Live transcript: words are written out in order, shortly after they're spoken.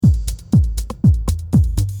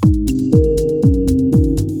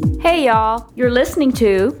Hey y'all, you're listening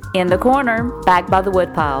to In the Corner, back by the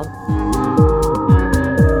woodpile.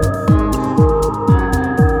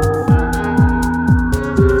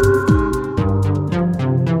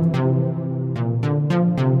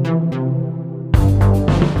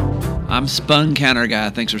 I'm Spun Counter Guy.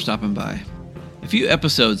 Thanks for stopping by. A few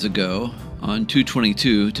episodes ago, on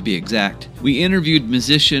 222 to be exact, we interviewed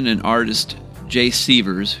musician and artist Jay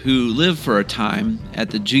Sievers, who lived for a time at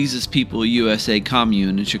the Jesus People USA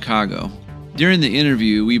commune in Chicago. During the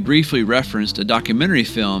interview, we briefly referenced a documentary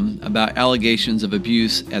film about allegations of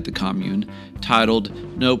abuse at the commune titled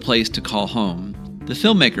No Place to Call Home. The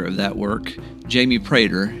filmmaker of that work, Jamie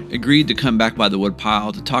Prater, agreed to come back by the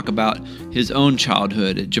woodpile to talk about his own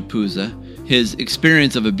childhood at Japuza, his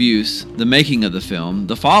experience of abuse, the making of the film,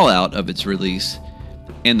 the fallout of its release,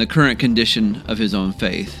 and the current condition of his own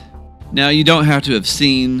faith. Now, you don't have to have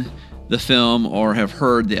seen the film or have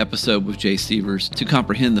heard the episode with Jay Sievers to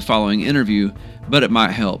comprehend the following interview, but it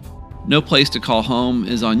might help. No Place to Call Home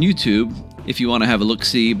is on YouTube if you want to have a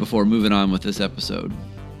look-see before moving on with this episode.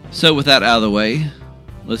 So with that out of the way,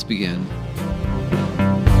 let's begin.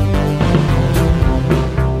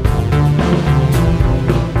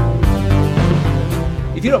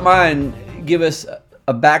 If you don't mind, give us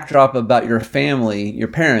a backdrop about your family, your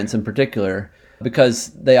parents in particular, because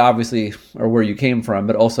they obviously are where you came from,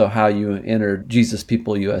 but also how you entered Jesus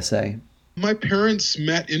People USA. My parents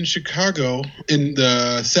met in Chicago in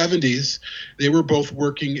the 70s. They were both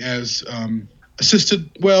working as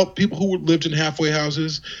people who lived in halfway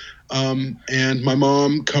houses. And my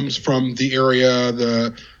mom comes from the area,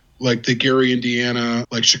 the Gary, Indiana,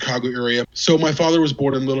 Chicago area. So my father was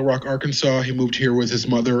born in Little Rock, Arkansas. He moved here with his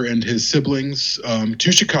mother and his siblings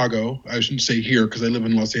to Chicago. I shouldn't say here because I live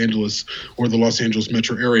in Los Angeles or the Los Angeles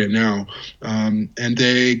metro area now. And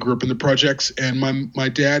they grew up in the projects. And my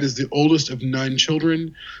dad is the oldest of 9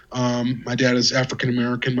 children. My dad is African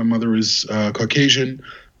American. My mother is Caucasian.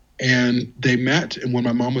 And they met, and when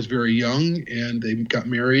my mom was very young, and they got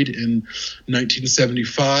married in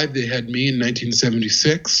 1975. They had me in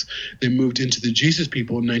 1976. They moved into the Jesus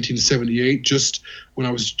People in 1978, just when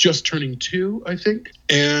I was just turning 2, I think.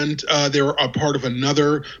 And they were a part of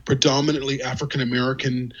another predominantly African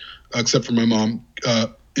American, except for my mom,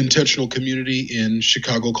 intentional community in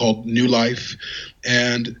Chicago called New Life.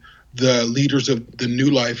 And the leaders of the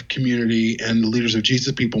New Life community and the leaders of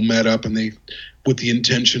Jesus People met up, and they with the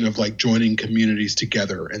intention of joining communities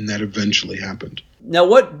together, and that eventually happened. Now,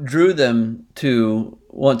 what drew them to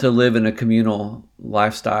want to live in a communal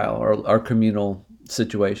lifestyle or communal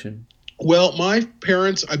situation? Well, my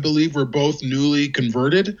parents, I believe, were both newly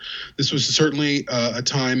converted. This was certainly a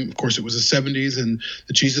time, of course, it was the 70s, and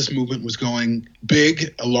the Jesus movement was going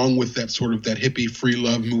big, along with that sort of that hippie free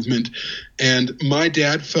love movement. And my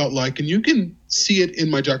dad felt like, and you can see it in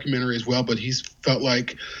my documentary as well, but he's felt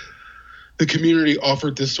like the community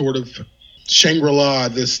offered this sort of Shangri-La,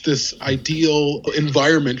 this ideal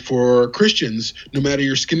environment for Christians, no matter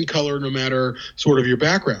your skin color, no matter sort of your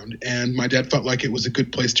background. And my dad felt like it was a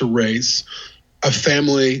good place to raise a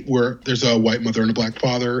family where there's a white mother and a black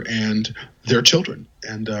father and their children.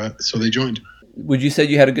 And so they joined. Would you say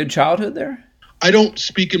you had a good childhood there? I don't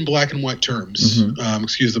speak in black and white terms,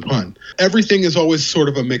 excuse the pun. Everything is always sort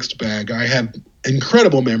of a mixed bag. I have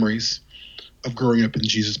incredible memories of growing up in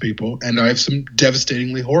Jesus People, and I have some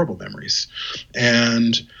devastatingly horrible memories.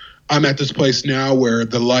 And I'm at this place now where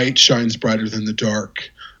the light shines brighter than the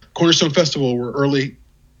dark. Cornerstone Festival were early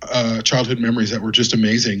childhood memories that were just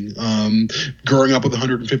amazing. Growing up with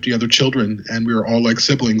 150 other children, and we were all like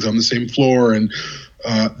siblings on the same floor, and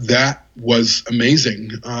that was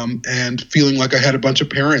amazing. And feeling like I had a bunch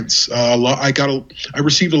of parents. I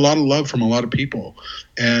received a lot of love from a lot of people,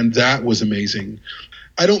 and that was amazing.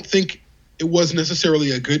 I don't think it was necessarily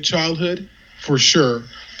a good childhood, for sure,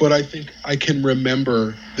 but I think I can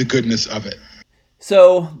remember the goodness of it.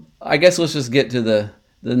 So I guess let's just get to the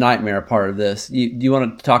nightmare part of this. Do you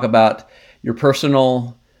want to talk about your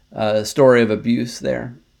personal story of abuse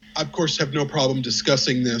there? I, of course, have no problem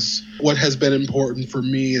discussing this. What has been important for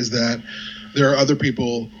me is that there are other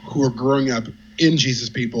people who are growing up in Jesus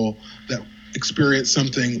People that experienced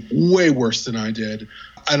something way worse than I did.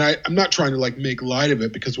 And I'm not trying to make light of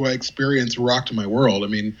it, because what I experienced rocked my world. I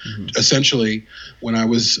mean, essentially, when I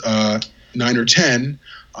was 9 or 10,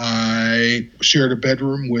 I shared a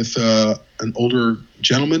bedroom with an older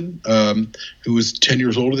gentleman who was 10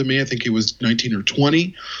 years older than me. I think he was 19 or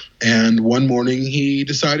 20. And one morning he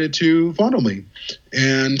decided to fondle me.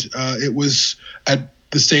 And it was at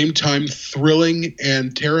the same time thrilling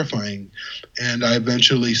and terrifying. And I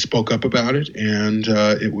eventually spoke up about it, and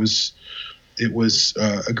it was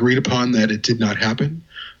agreed upon that it did not happen.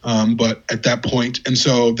 But at that point, and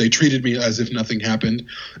so they treated me as if nothing happened.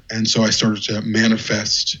 And so I started to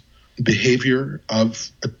manifest behavior of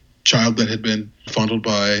a child that had been fondled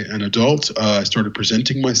by an adult. I started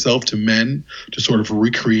presenting myself to men to sort of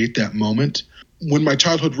recreate that moment. When my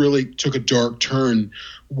childhood really took a dark turn,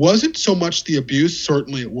 wasn't so much the abuse,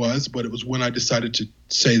 certainly it was, but it was when I decided to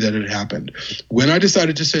say that it happened. When I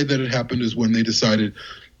decided to say that it happened is when they decided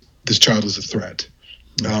this child is a threat.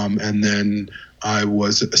 And then I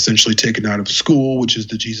was essentially taken out of school, which is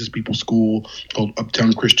the Jesus People School called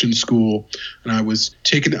Uptown Christian School. And I was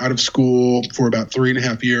taken out of school for about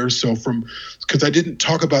 3.5 years. So because I didn't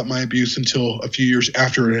talk about my abuse until a few years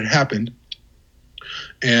after it had happened.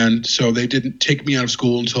 And so they didn't take me out of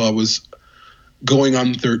school until I was going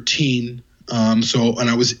on 13. And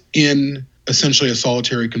I was in essentially a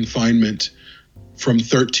solitary confinement from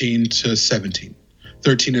 13 to 17,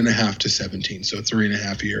 13 and a half to 17. So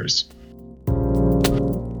 3.5 years.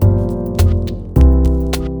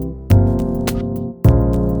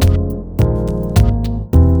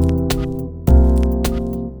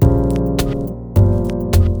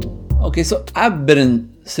 Okay, so I've been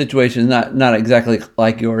in situations, not exactly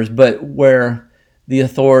like yours, but where the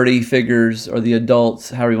authority figures or the adults,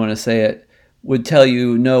 however you want to say it, would tell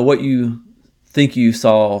you, no, what you think you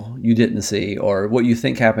saw, you didn't see, or what you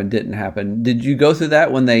think happened didn't happen. Did you go through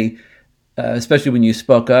that when they, especially when you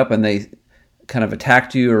spoke up and they kind of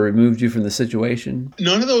attacked you or removed you from the situation?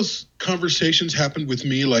 None of those conversations happened with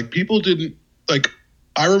me. Like, people didn't, like,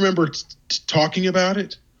 I remember talking about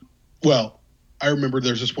it. Well, I remember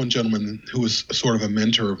there's this one gentleman who was sort of a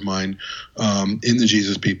mentor of mine in the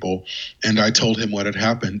Jesus People, and I told him what had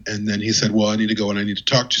happened, and then he said, well, I need to go and I need to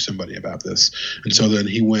talk to somebody about this. And so then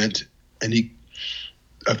he went, and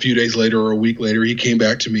a few days later or a week later, he came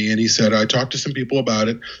back to me and he said, I talked to some people about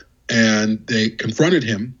it, and they confronted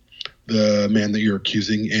him, the man that you're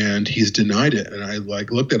accusing, and he's denied it. And I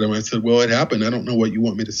looked at him, I said, well, it happened. I don't know what you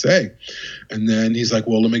want me to say. And then he's like,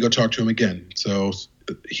 well, let me go talk to him again. So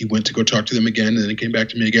he went to go talk to them again, and then he came back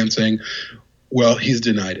to me again saying, well, he's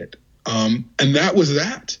denied it. And that was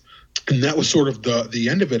that. And that was sort of the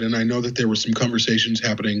end of it. And I know that there were some conversations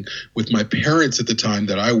happening with my parents at the time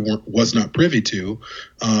that I was not privy to.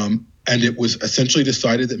 And it was essentially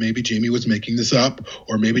decided that maybe Jamie was making this up,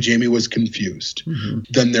 or maybe Jamie was confused. Mm-hmm.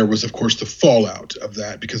 Then there was, of course, the fallout of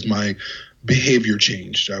that, because my behavior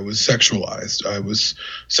changed. I was sexualized. I was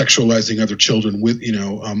sexualizing other children with,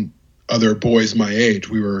 other boys my age.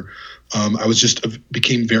 I was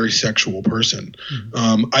became very sexual person.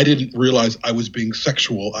 Mm-hmm. I didn't realize I was being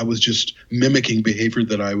sexual. I was just mimicking behavior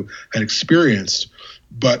that I had experienced,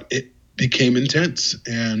 but it became intense,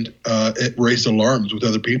 and it raised alarms with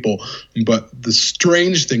other people. But the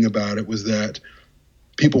strange thing about it was that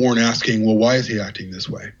people weren't asking, well, why is he acting this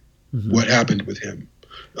way? Mm-hmm. What happened with him?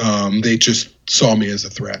 They just saw me as a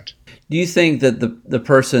threat. Do you think that the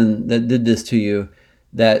person that did this to you,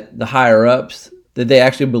 that the higher ups, that they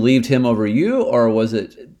actually believed him over you, or was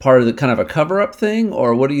it part of the kind of a cover-up thing,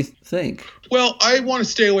 or what do you think? Well, I want to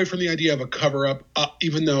stay away from the idea of a cover-up,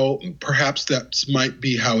 even though perhaps that might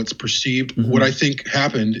be how it's perceived. Mm-hmm. What I think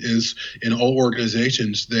happened is, in all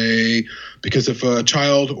organizations, because if a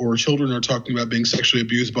child or children are talking about being sexually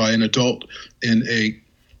abused by an adult in a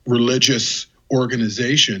religious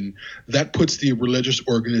organization, that puts the religious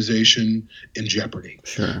organization in jeopardy.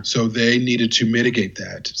 Sure. So they needed to mitigate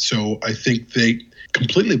that. So I think they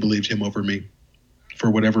completely believed him over me for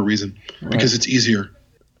whatever reason, right, because it's easier.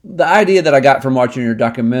 The idea that I got from watching your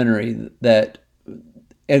documentary and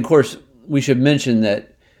of course we should mention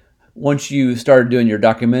that once you started doing your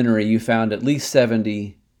documentary, you found at least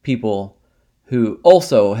 70 people who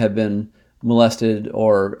also have been molested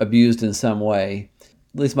or abused in some way.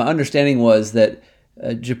 At least my understanding was that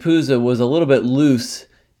JPUSA was a little bit loose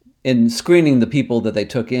in screening the people that they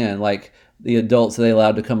took in, like the adults that they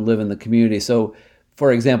allowed to come live in the community. So,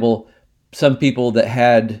 for example, some people that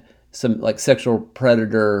had some like sexual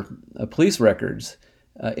predator police records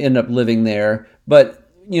end up living there. But,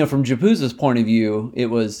 from JPUSA's point of view, it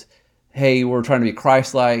was, hey, we're trying to be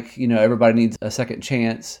Christ-like, everybody needs a second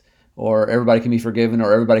chance, or everybody can be forgiven,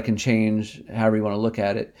 or everybody can change, however you want to look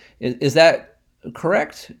at it. Is that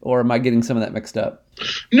correct, or am I getting some of that mixed up?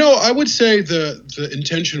 No, I would say the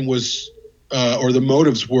intention was, or the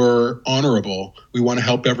motives were honorable. We want to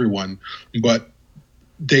help everyone, but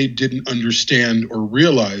they didn't understand or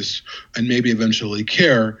realize, and maybe eventually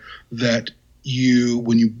care, that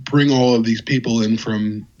when you bring all of these people in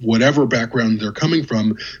from whatever background they're coming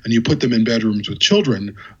from, and you put them in bedrooms with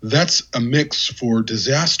children, that's a mix for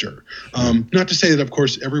disaster. Not to say that, of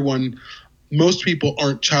course, most people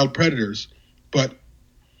aren't child predators, but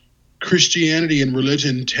Christianity and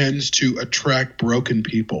religion tends to attract broken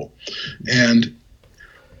people. And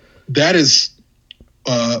that is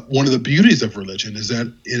one of the beauties of religion, is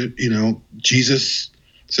that, Jesus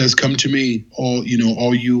says, "Come to me, all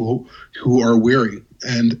you who are weary,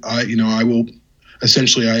 and I will."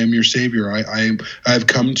 Essentially, I am your savior. I've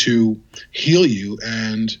come to heal you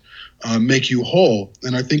and make you whole.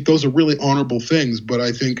 And I think those are really honorable things. But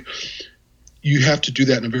I think you have to do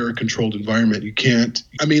that in a very controlled environment. You can't.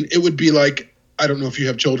 I mean, it would be like, I don't know if you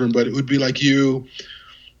have children, but it would be like you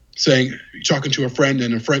talking to a friend,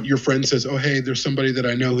 and your friend says, "Oh, hey, there's somebody that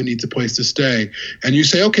I know who needs a place to stay," and you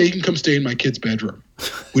say, "Okay, you can come stay in my kid's bedroom."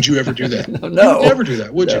 Would you ever do that? No. You would never do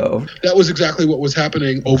that, would you? That was exactly what was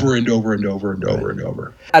happening over and over and over and over and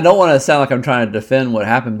over. I don't want to sound like I'm trying to defend what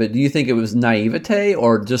happened, but do you think it was naivete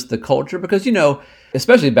or just the culture? Because,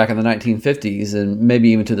 especially back in the 1950s and maybe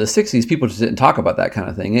even to the 60s, people just didn't talk about that kind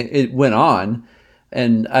of thing. It went on,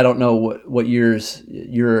 and I don't know what years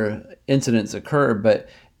your incidents occurred, but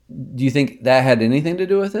do you think that had anything to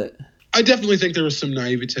do with it? I definitely think there was some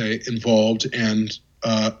naivete involved, and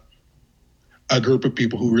a group of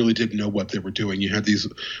people who really didn't know what they were doing. You had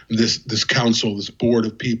this council, this board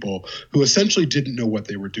of people who essentially didn't know what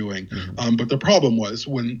they were doing. Mm-hmm. But the problem was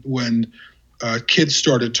when kids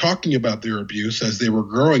started talking about their abuse as they were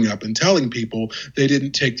growing up and telling people, they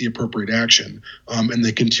didn't take the appropriate action. And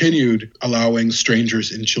they continued allowing strangers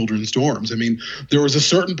in children's dorms. I mean, there was a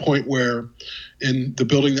certain point where in the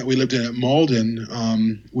building that we lived in at Malden,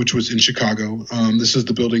 which was in Chicago, this is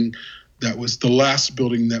the building that was the last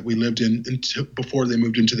building that we lived in before they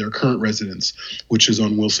moved into their current residence, which is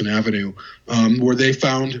on Wilson Avenue, where they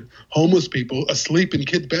found homeless people asleep in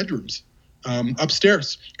kids' bedrooms.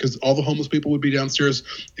 Upstairs, because all the homeless people would be downstairs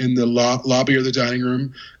in the lobby or the dining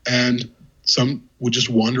room, and some would just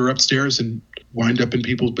wander upstairs and wind up in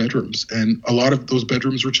people's bedrooms. And a lot of those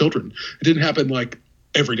bedrooms were children. It didn't happen like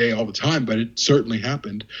every day all the time, but it certainly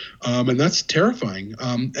happened. And that's terrifying.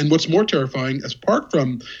 And what's more terrifying, apart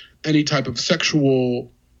from any type of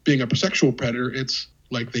being a sexual predator, it's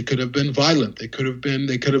like they could have been violent. They could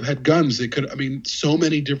have had guns. So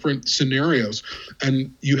many different scenarios.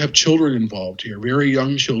 And you have children involved here, very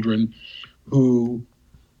young children who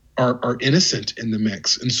are innocent in the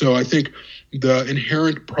mix. And so I think the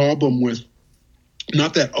inherent problem with,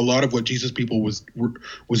 not that a lot of what Jesus People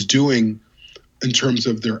was doing in terms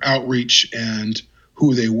of their outreach and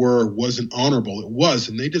who they were wasn't honorable. It was,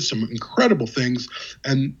 and they did some incredible things.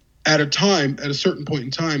 And at a certain point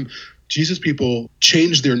in time, Jesus People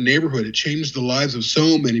changed their neighborhood. It changed the lives of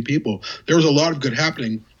so many people. There was a lot of good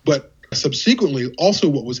happening, but subsequently, also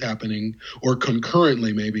what was happening, or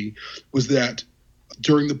concurrently maybe, was that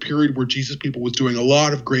during the period where Jesus People was doing a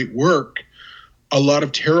lot of great work, a lot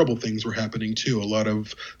of terrible things were happening too. A lot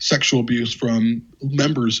of sexual abuse from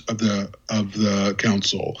members of the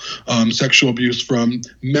council, sexual abuse from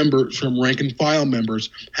rank and file members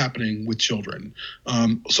happening with children.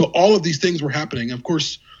 So all of these things were happening. Of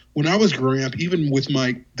course, when I was growing up, even with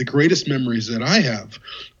the greatest memories that I have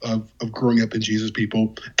of growing up in Jesus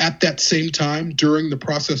People, at that same time, during the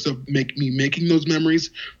process of making those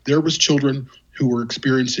memories, there was children who were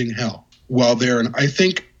experiencing hell while there. And I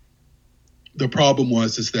think the problem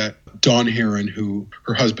is that Dawn Heron,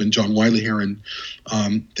 her husband, John Wiley Heron,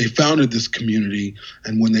 they founded this community.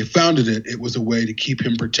 And when they founded it, it was a way to keep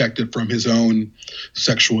him protected from his own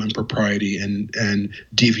sexual impropriety and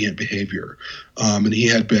deviant behavior. And he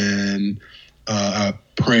had been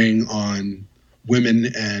preying on women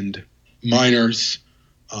and minors,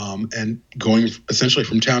 and going essentially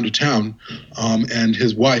from town to town, and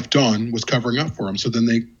his wife Dawn was covering up for him. So then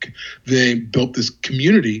they built this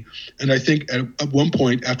community, and I think at one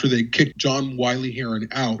point after they kicked John Wiley Heron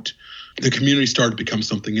out, the community started to become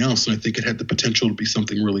something else, and I think it had the potential to be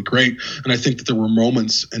something really great. And I think that there were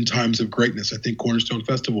moments and times of greatness. I think Cornerstone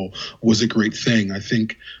Festival was a great thing. I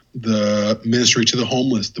think the ministry to the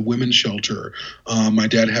homeless, the women's shelter. My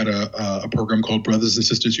dad had a program called Brothers and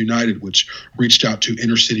Sisters United, which reached out to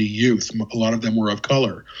inner city youth. A lot of them were of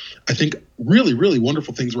color. I think really, really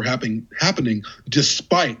wonderful things were happening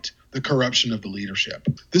despite the corruption of the leadership.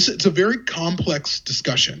 It's a very complex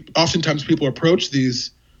discussion. Oftentimes people approach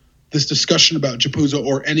this discussion about JPUSA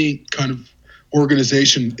or any kind of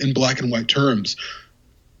organization in black and white terms,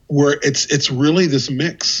 where it's really this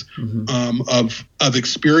mix of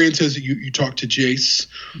experiences. You talk to Jace.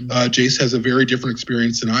 Jace has a very different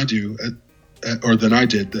experience than I do, or than I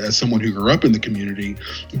did as someone who grew up in the community.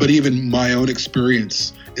 But even my own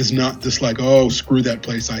experience is not this like, oh, screw that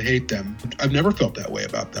place, I hate them. I've never felt that way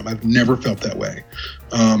about them. I've never felt that way.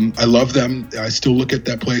 I love them. I still look at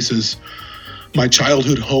that place as my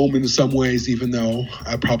childhood home in some ways, even though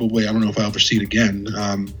I don't know if I'll ever see it again.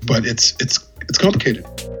 But it's complicated.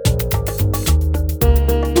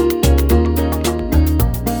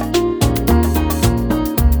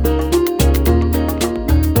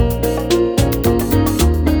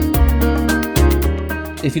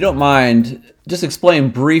 If you don't mind, just explain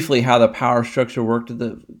briefly how the power structure worked in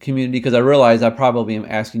the community, because I realize I probably am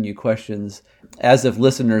asking you questions as if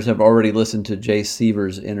listeners have already listened to Jay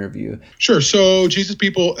Seaver's interview. Sure. So Jesus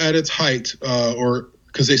People at its height, or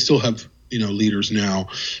because they still have leaders now,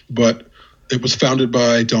 but it was founded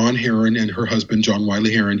by Dawn Heron and her husband John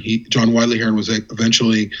Wiley Heron. John Wiley Heron was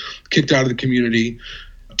eventually kicked out of the community.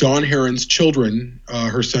 Dawn Heron's children,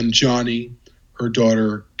 her son Johnny, her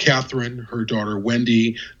daughter Catherine, her daughter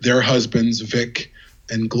Wendy, their husbands Vic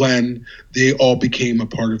and Glenn, they all became a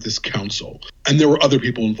part of this council. And there were other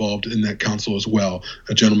people involved in that council as well.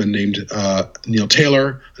 A gentleman named Neil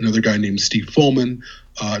Taylor, another guy named Steve Fullman,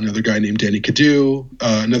 another guy named Danny Cadu,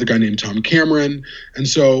 another guy named Tom Cameron. And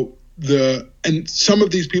so some of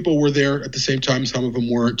these people were there at the same time, some of them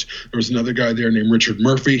weren't. There was another guy there named Richard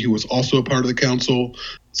Murphy, who was also a part of the council.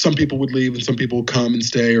 Some people would leave and some people would come and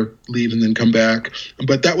stay or leave and then come back.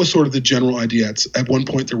 But that was sort of the general idea. At one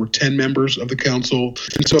point, there were 10 members of the council.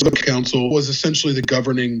 And so the council was essentially the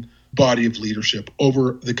governing body of leadership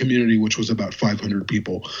over the community, which was about 500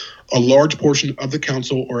 people. A large portion of the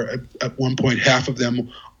council, or at one point, half of them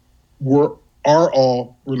are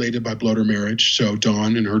all related by blood or marriage. So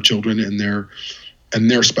Dawn and her children and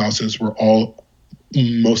their spouses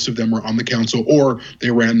most of them were on the council, or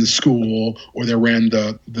they ran the school, or they ran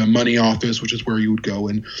the money office, which is where you would go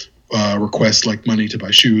and request like money to buy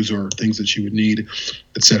shoes or things that you would need,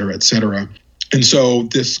 et cetera, et cetera. And so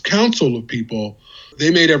this council of people,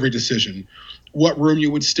 they made every decision: what room you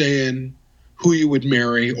would stay in, who you would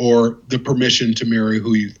marry, or the permission to marry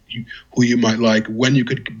who you might like, when you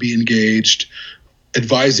could be engaged,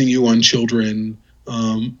 advising you on children,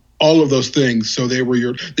 all of those things. So they were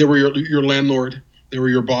your landlord, they were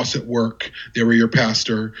your boss at work, they were your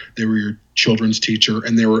pastor, they were your children's teacher,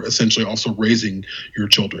 and they were essentially also raising your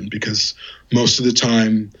children, because most of the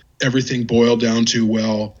time everything boiled down to,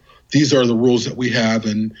 well, these are the rules that we have,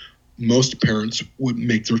 and most parents would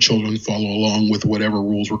make their children follow along with whatever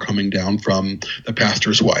rules were coming down from the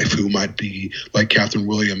pastor's wife, who might be like Catherine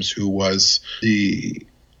Williams, who was the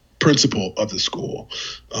principal of the school.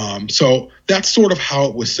 So that's sort of how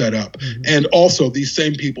it was set up. Mm-hmm. And also these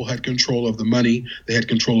same people had control of the money, they had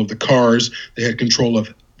control of the cars, they had control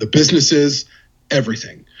of the businesses,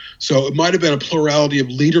 everything. So it might have been a plurality of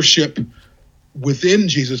leadership within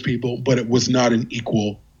Jesus People, but it was not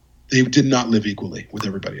they did not live equally with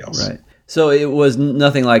everybody else. Right. So it was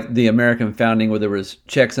nothing like the American founding where there was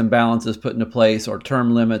checks and balances put into place, or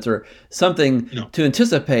term limits, or something to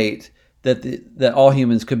anticipate that all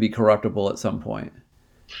humans could be corruptible at some point.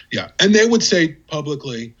 Yeah, and they would say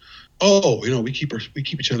publicly, "Oh, we keep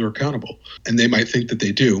each other accountable," and they might think that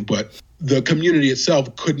they do, but the community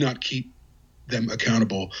itself could not keep them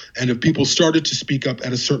accountable. And if people started to speak up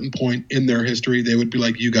at a certain point in their history, they would be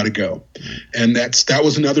like, "You got to go." And that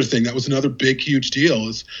was another thing. That was another big, huge deal.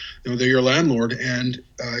 Is they're your landlord, and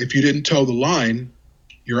if you didn't toe the line,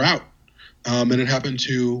 you're out. And it happened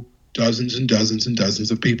to dozens and dozens and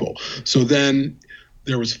dozens of people. So then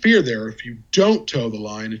there was fear there. If you don't toe the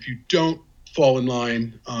line, if you don't fall in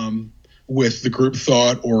line with the group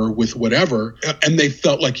thought or with whatever, and they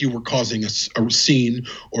felt like you were causing a scene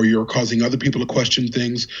or you're causing other people to question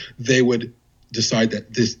things, they would decide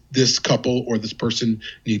that this couple or this person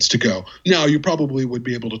needs to go. Now, you probably would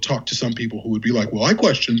be able to talk to some people who would be like, well, I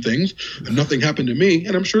question things and nothing happened to me.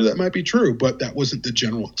 And I'm sure that might be true, but that wasn't the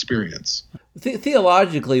general experience.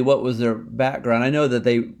 Theologically, what was their background? I know that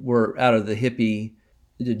they were out of the hippie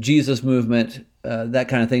Jesus movement, that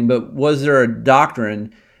kind of thing, but was there a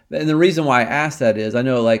doctrine? And the reason why I asked that is I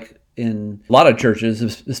know, like, in a lot of churches,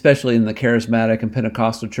 especially in the charismatic and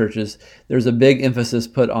Pentecostal churches, there's a big emphasis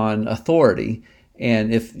put on authority.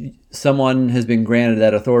 And if someone has been granted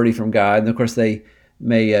that authority from God, and of course they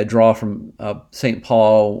may draw from St.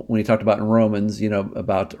 Paul when he talked about in Romans,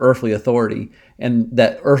 about earthly authority, and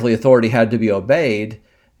that earthly authority had to be obeyed,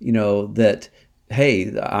 that,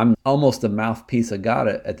 hey, I'm almost a mouthpiece of God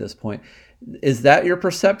at this point. Is that your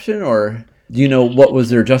perception, or do you know what was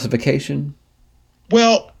their justification?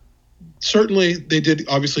 Well, certainly they did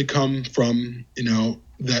obviously come from,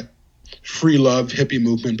 that free love hippie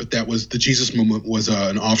movement, but that was the Jesus movement was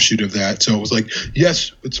an offshoot of that. So it was like,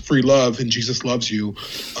 yes, it's free love and Jesus loves you.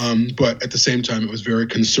 But at the same time, it was very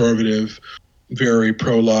conservative, very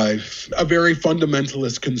pro-life, a very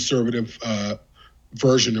fundamentalist conservative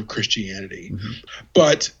version of Christianity.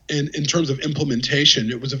 But in terms of implementation,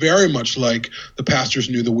 it was very much like the pastors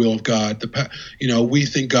knew the will of God. We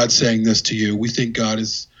think God's saying this to you. We think God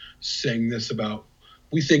is saying this about,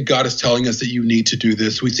 we think God is telling us that you need to do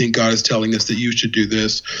this. We think God is telling us that you should do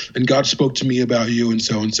this. And God spoke to me about you and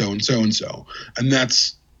so and so and so and so. And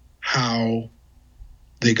that's how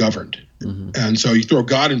they governed. And so you throw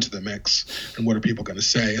God into the mix, and what are people going to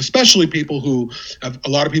say? Especially a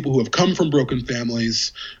lot of people who have come from broken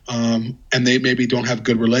families, and they maybe don't have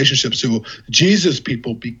good relationships. So Jesus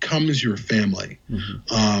people becomes your family.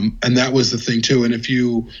 And that was the thing too. And if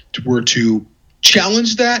you were to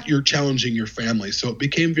challenge that, you're challenging your family. So it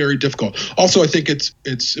became very difficult. Also, I think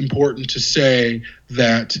it's important to say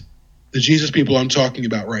that the Jesus people I'm talking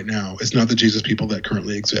about right now is not the Jesus people that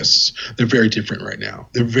currently exists. They're very different right now.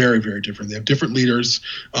 They're very, very different. They have different leaders.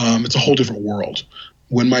 It's a whole different world.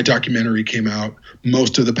 When my documentary came out,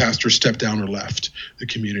 most of the pastors stepped down or left the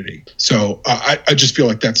community. So I just feel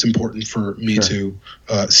like that's important for me to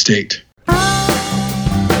state.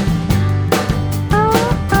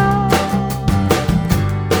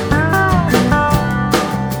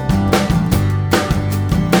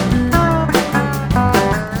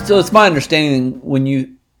 So it's my understanding when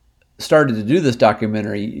you started to do this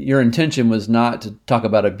documentary, your intention was not to talk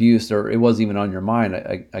about abuse, or it wasn't even on your mind,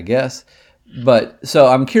 I guess. But so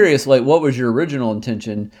I'm curious, like, what was your original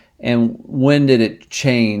intention, and when did it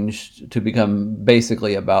change to become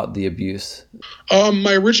basically about the abuse?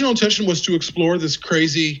 My original intention was to explore this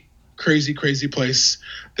crazy place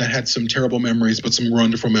that had some terrible memories, but some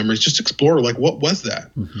wonderful memories. Just explore, like, what was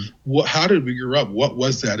that? How did we grow up? What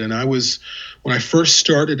was that? And when I first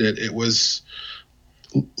started it was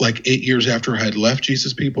like 8 years after I had left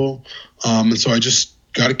Jesus People. And so I just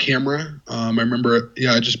got a camera. I remember,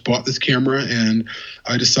 I just bought this camera, and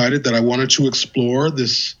I decided that I wanted to explore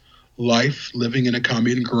this life living in a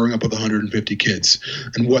commune and growing up with 150 kids,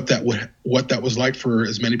 and what that was like for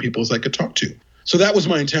as many people as I could talk to. So that was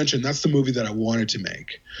my intention. That's the movie that I wanted to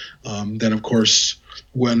make. Then, of course,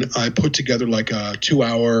 when I put together like a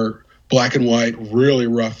 2-hour black and white, really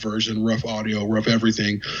rough version, rough audio, rough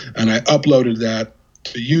everything, and I uploaded that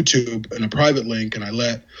to YouTube in a private link, and I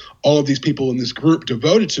let all of these people in this group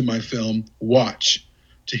devoted to my film watch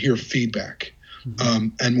to hear feedback.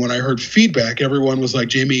 And when I heard feedback, everyone was like,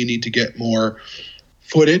 Jamie, you need to get more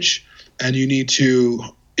footage, and you need to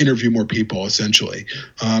interview more people, essentially.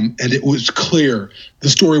 And it was clear the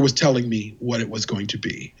story was telling me what it was going to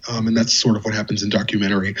be. And that's sort of what happens in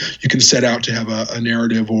documentary. You can set out to have a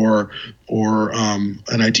narrative or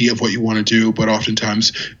an idea of what you want to do, but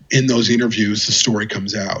oftentimes in those interviews, the story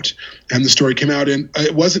comes out. And the story came out, and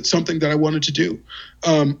it wasn't something that I wanted to do.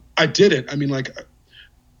 I did it. I mean, like,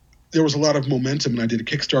 there was a lot of momentum, and I did a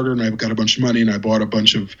Kickstarter, and I got a bunch of money, and I bought a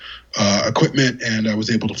bunch of equipment, and I was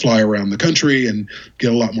able to fly around the country and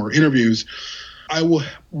get a lot more interviews. I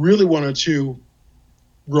really wanted to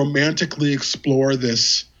romantically explore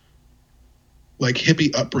this like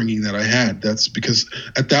hippie upbringing that I had. That's because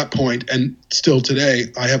at that point, and still today,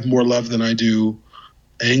 I have more love than I do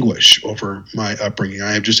anguish over my upbringing.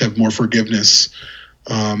 I just have more forgiveness,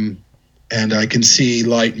 and I can see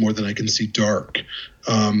light more than I can see dark.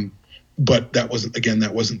 But that wasn't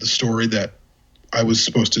the story that I was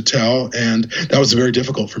supposed to tell. And that was very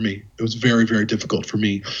difficult for me. It was very, very difficult for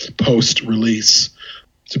me post-release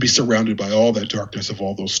to be surrounded by all that darkness of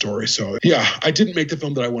all those stories. So yeah, I didn't make the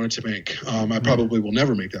film that I wanted to make. I probably will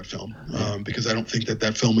never make that film because I don't think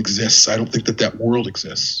that film exists. I don't think that world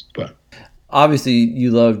exists. But obviously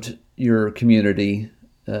you loved your community,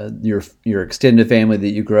 your extended family that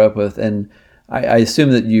you grew up with. And I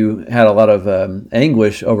assume that you had a lot of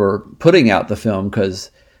anguish over putting out the film because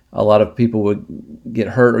a lot of people would get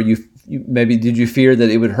hurt, or you maybe did you fear that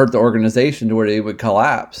it would hurt the organization to where it would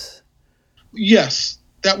collapse? Yes,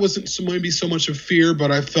 that wasn't maybe so much of fear, but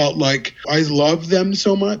I felt like I love them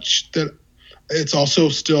so much that it's also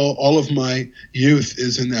still all of my youth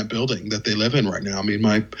is in that building that they live in right now. I mean,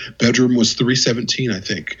 my bedroom was 317, I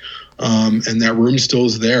think, and that room still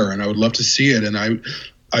is there, and I would love to see it. And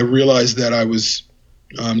I realized that I was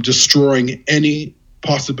destroying any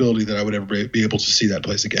possibility that I would ever be able to see that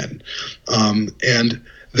place again. And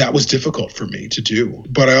that was difficult for me to do.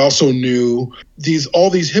 But I also knew all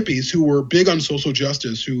these hippies who were big on social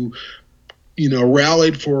justice, who,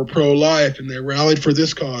 rallied for pro-life, and they rallied for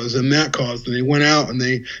this cause and that cause, and they went out and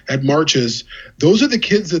they had marches. Those are the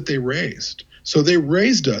kids that they raised. So they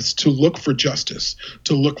raised us to look for justice,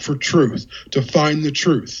 to look for truth, to find the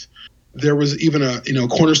truth. There was even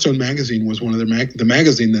Cornerstone magazine was one of the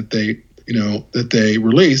magazine that they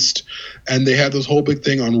released, and they had this whole big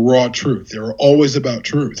thing on raw truth. They were always about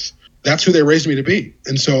truth. that's who they raised me to be.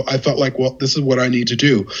 And so I felt like, well, this is what I need to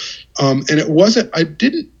do. And it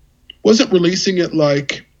wasn't releasing it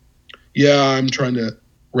like, yeah, I'm trying to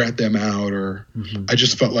rat them out, or I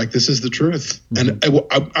just felt like this is the truth. And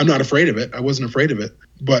I'm not afraid of it. I wasn't afraid of it.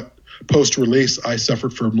 But post-release, I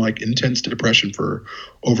suffered from like intense depression for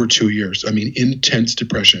over 2 years. I mean, intense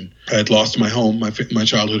depression. I had lost my home, my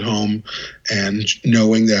childhood home, and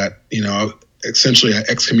knowing that, essentially I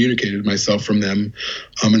excommunicated myself from them.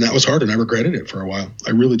 And that was hard, and I regretted it for a while.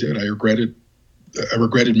 I really did. I regretted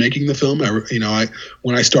making the film.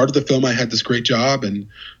 When I started the film, I had this great job, and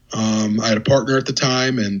I had a partner at the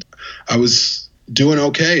time, and I was doing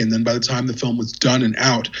okay. And then by the time the film was done and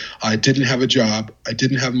out, I didn't have a job. I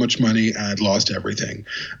didn't have much money, and I'd lost everything.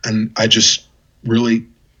 And I just really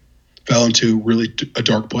fell into a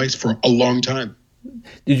dark place for a long time.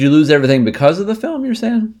 Did you lose everything because of the film, you're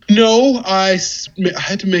saying? No, I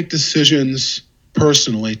had to make decisions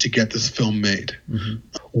personally to get this film made.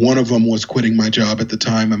 One of them was quitting my job at the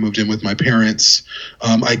time. I moved in with my parents.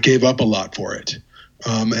 I gave up a lot for it.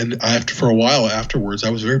 And for a while afterwards,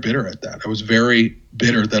 I was very bitter at that. I was very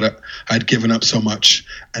bitter that I'd given up so much,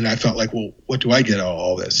 and I felt like, well, what do I get out of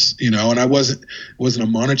all this? And it wasn't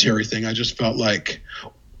a monetary thing. I just felt like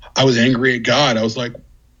I was angry at God. I was like,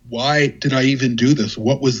 why did I even do this?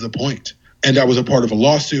 What was the point? And I was a part of a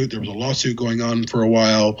lawsuit. There was a lawsuit going on for a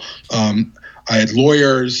while. I had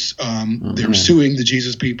lawyers. They were suing the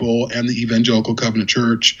Jesus People and the Evangelical Covenant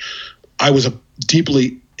Church. I was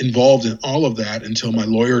deeply involved in all of that until my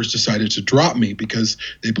lawyers decided to drop me because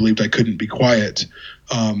they believed I couldn't be quiet.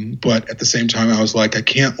 But at the same time, I was like, I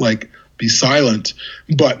can't be silent.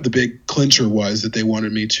 But the big clincher was that they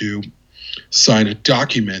wanted me to sign a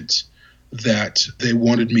document that they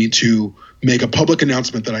wanted me to make a public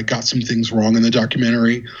announcement that I got some things wrong in the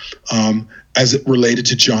documentary as it related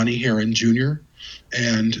to Johnny Herron Jr.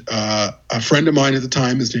 And a friend of mine at the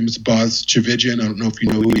time, his name is Boz Tchividjian. I don't know if you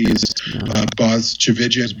know who he is. Boz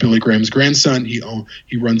Tchividjian is Billy Graham's grandson. He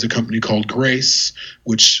runs a company called Grace,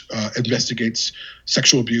 which investigates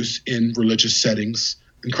sexual abuse in religious settings.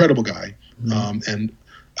 Incredible guy. And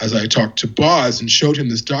as I talked to Boz and showed him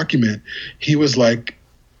this document, he was like,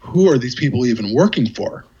 who are these people even working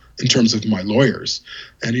for in terms of my lawyers?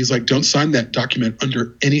 And he's like, don't sign that document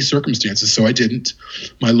under any circumstances. So I didn't.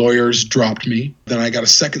 My lawyers dropped me. Then I got a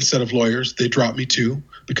second set of lawyers. They dropped me too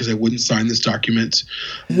because I wouldn't sign this document.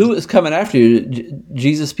 Who is coming after you?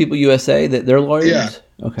 Jesus People USA, their lawyers? Yeah.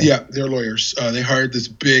 Okay. Yeah, they're lawyers. They hired this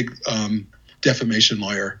big defamation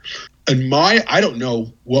lawyer. And I don't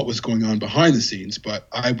know what was going on behind the scenes, but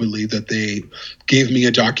I believe that they gave me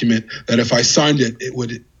a document that if I signed it, it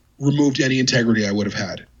would removed any integrity I would have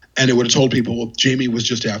had. And it would have told people, well, Jamie was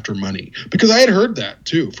just after money. Because I had heard that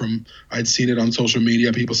too I'd seen it on social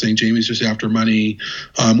media, people saying Jamie's just after money,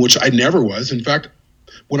 which I never was. In fact,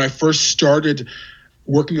 when I first started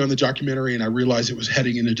working on the documentary and I realized it was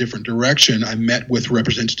heading in a different direction, I met with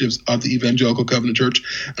representatives of the Evangelical Covenant Church.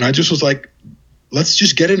 And I just was like, let's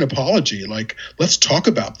just get an apology. Let's talk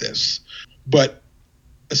about this. But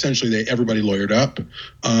essentially, everybody lawyered up.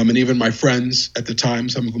 And even my friends at the time,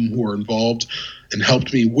 some of them who were involved and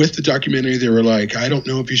helped me with the documentary, they were like, I don't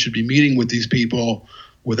know if you should be meeting with these people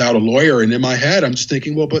without a lawyer. And in my head, I'm just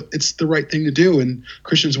thinking, well, but it's the right thing to do. And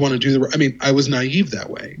Christians want to do I was naive that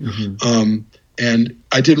way. And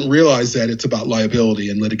I didn't realize that it's about liability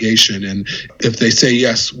and litigation. And if they say,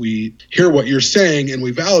 yes, we hear what you're saying and we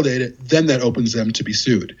validate it, then that opens them to be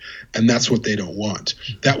sued. And that's what they don't want.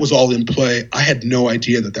 That was all in play. I had no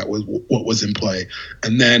idea that was what was in play.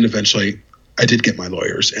 And then eventually I did get my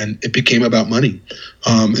lawyers, and it became about money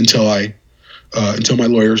until my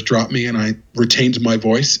lawyers dropped me and I retained my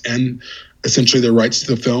voice and essentially the rights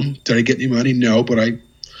to the film. Did I get any money? No, but I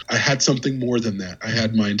had something more than that. I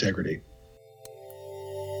had my integrity.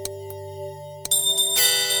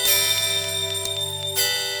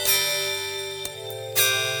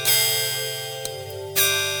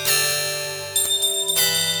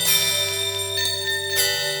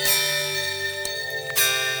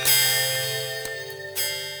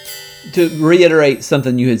 To reiterate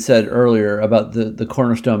something you had said earlier about the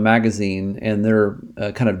Cornerstone magazine and their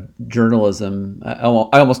kind of journalism, I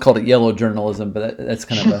almost called it yellow journalism, but that's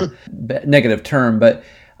kind of a negative term. But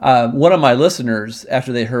one of my listeners,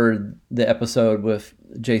 after they heard the episode with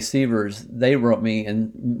Jay Sievers, they wrote me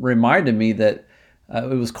and reminded me that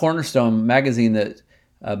it was Cornerstone magazine that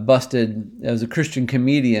busted. It was a Christian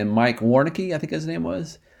comedian, Mike Warnke, I think his name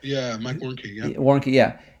was. Yeah, Mike Warnke. Yeah. Warnke,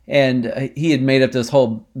 yeah. And he had made up this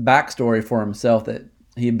whole backstory for himself that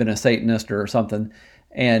he had been a Satanist or something.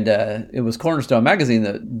 And it was Cornerstone magazine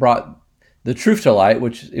that brought the truth to light,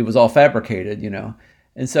 which it was all fabricated,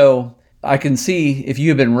 And so I can see if you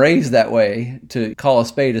had been raised that way to call a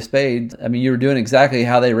spade a spade, I mean, you were doing exactly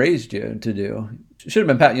how they raised you to do. Should have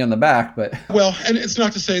been patting you on the back, but... Well, and it's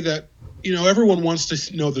not to say that, everyone wants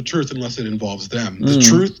to know the truth unless it involves them. The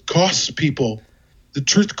truth costs people. The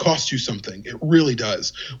truth costs you something. It really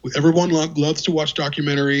does. Everyone loves to watch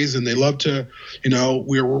documentaries, and they love to,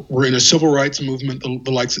 we're in a civil rights movement,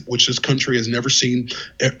 the likes of which this country has never seen.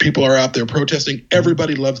 People are out there protesting.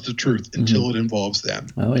 Everybody loves the truth until it involves them.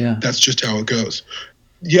 Oh, yeah. That's just how it goes.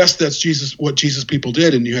 Yes, that's what Jesus people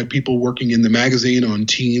did. And you had people working in the magazine on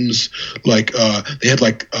teams, like they had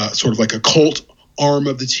sort of like a cult arm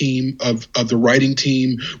of the team, of the writing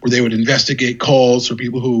team, where they would investigate cults or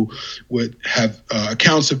people who would have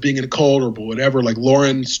accounts of being in a cult or whatever, like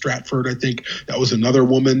Lauren Stratford, I think that was another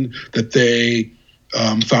woman that they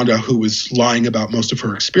found out who was lying about most of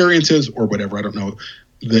her experiences or whatever. I don't know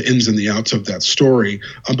the ins and the outs of that story.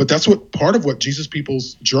 But that's what part of what Jesus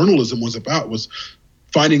people's journalism was about, was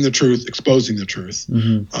finding the truth, exposing the truth.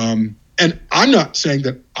 And I'm not saying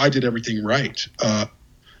that I did everything right.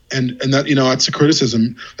 And that, it's a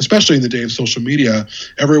criticism, especially in the day of social media.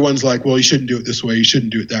 Everyone's like, well, you shouldn't do it this way. You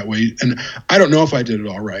shouldn't do it that way. And I don't know if I did it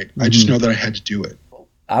all right. I just know that I had to do it.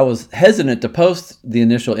 I was hesitant to post the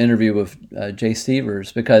initial interview with Jay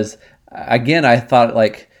Sievers because, again, I thought,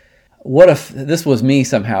 like, what if this was me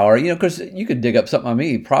somehow? Or, because you could dig up something on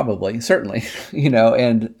me, probably, certainly,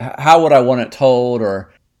 and how would I want it told?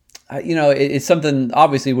 Or, it's something,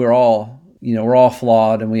 obviously, we're all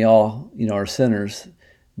flawed and we all, are sinners.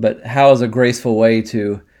 But how is a graceful way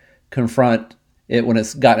to confront it when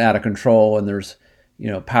it's gotten out of control and there's,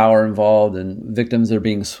 power involved and victims are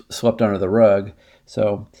being swept under the rug?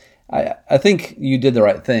 So I think you did the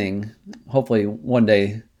right thing. Hopefully one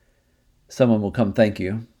day someone will come thank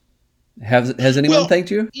you. Has anyone thanked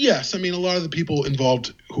you? Yes. I mean, a lot of the people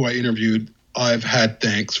involved who I interviewed, I've had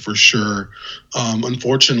thanks for sure.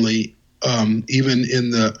 Unfortunately, even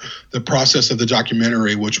in the process of the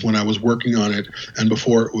documentary, which when I was working on it and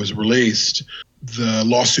before it was released, the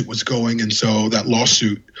lawsuit was going. And so that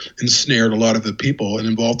lawsuit ensnared a lot of the people and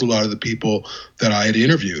involved a lot of the people that I had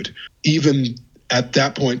interviewed. Even at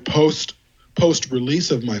that point, post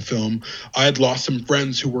release of my film, I had lost some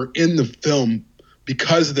friends who were in the film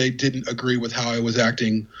because they didn't agree with how I was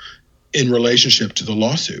acting in relationship to the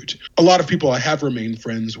lawsuit. A lot of people I have remained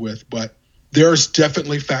friends with, but there's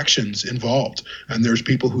definitely factions involved, and there's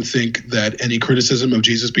people who think that any criticism of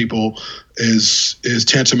Jesus people is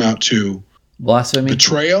tantamount to blasphemy,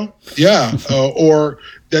 betrayal. Yeah, or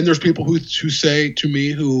then there's people who say to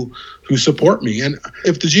me who support me. And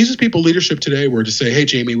if the Jesus people leadership today were to say, "Hey,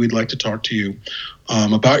 Jamie, we'd like to talk to you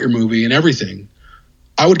about your movie and everything,"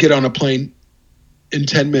 I would get on a plane in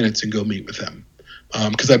 10 minutes and go meet with them.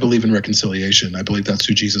 Because I believe in reconciliation. I believe that's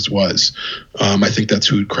who Jesus was. I think that's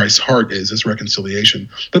who Christ's heart is reconciliation.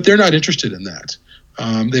 But they're not interested in that.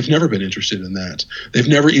 They've never been interested in that. They've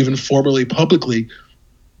never even formally, publicly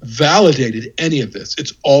validated any of this.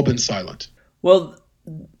 It's all been silent. Well,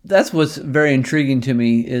 that's what's very intriguing to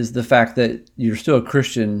me is the fact that you're still a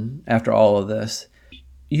Christian after all of this.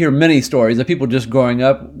 You hear many stories of people just growing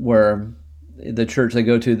up where the church they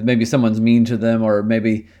go to, maybe someone's mean to them, or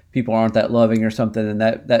maybe people aren't that loving or something, and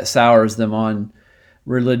that sours them on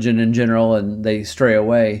religion in general, and they stray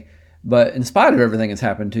away. But in spite of everything that's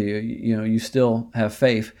happened to you, you still have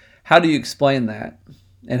faith. How do you explain that?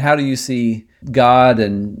 And how do you see God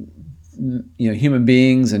and human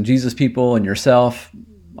beings and Jesus people and yourself,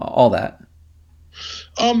 all that?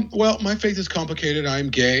 Well, my faith is complicated. I'm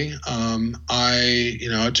gay.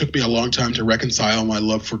 It took me a long time to reconcile my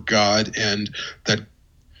love for God and that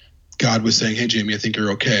God was saying, "Hey, Jamie, I think you're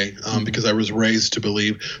okay," because I was raised to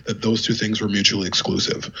believe that those two things were mutually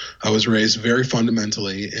exclusive. I was raised very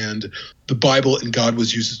fundamentally, and the Bible and God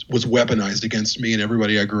was weaponized against me and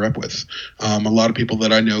everybody I grew up with. A lot of people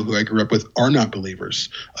that I know who I grew up with are not believers.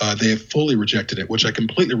 They have fully rejected it, which I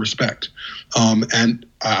completely respect, and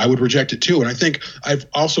I would reject it too. And I think I've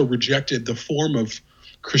also rejected the form of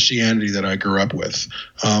Christianity that I grew up with.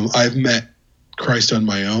 I've met Christ on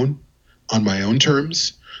my own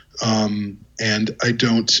terms. And I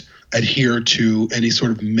don't adhere to any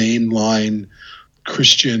sort of mainline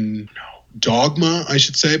Christian dogma, I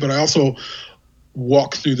should say, but I also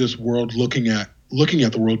walk through this world looking at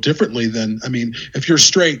the world differently than, if you're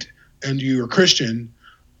straight and you're Christian,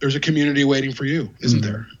 there's a community waiting for you, isn't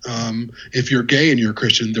there? If you're gay and you're a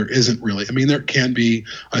Christian, there isn't really. There can be,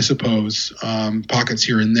 I suppose, pockets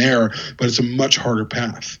here and there, but it's a much harder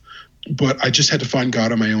path. But I just had to find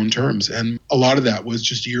God on my own terms. And a lot of that was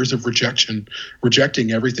just years of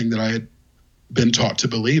rejecting everything that I had been taught to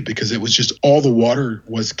believe, because it was just all the water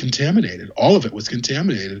was contaminated. All of it was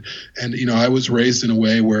contaminated. And, I was raised in a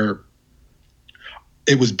way where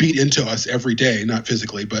it was beat into us every day, not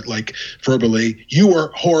physically, but like verbally. You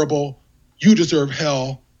are horrible. You deserve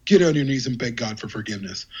hell. Get on your knees and beg God for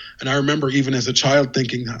forgiveness. And I remember even as a child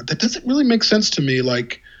thinking, that doesn't really make sense to me.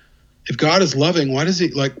 Like, if God is loving,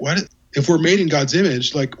 if we're made in God's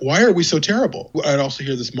image, like, why are we so terrible? I'd also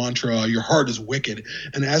hear this mantra, your heart is wicked.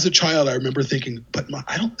 And as a child, I remember thinking, but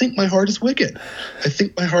I don't think my heart is wicked. I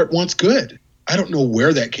think my heart wants good. I don't know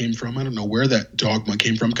where that came from. I don't know where that dogma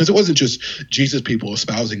came from, because it wasn't just Jesus people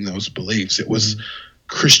espousing those beliefs. It was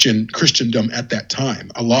Christendom at that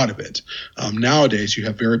time, a lot of it. Nowadays, you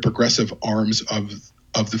have very progressive arms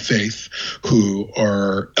of the faith who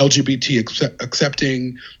are LGBT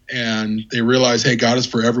accepting, and they realize, hey, God is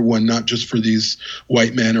for everyone, not just for these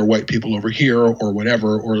white men or white people over here or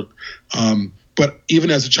whatever. But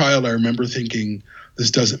even as a child, I remember thinking, this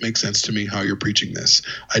doesn't make sense to me how you're preaching this.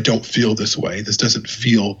 I don't feel this way. This doesn't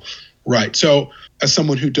feel right. So as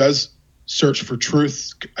someone who does search for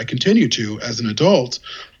truth, I continue to as an adult,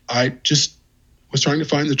 I just was trying to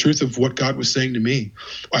find the truth of what God was saying to me.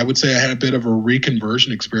 I would say I had a bit of a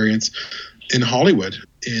reconversion experience in Hollywood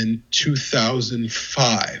in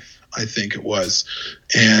 2005, I think it was.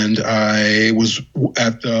 And I was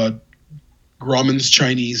at the Grauman's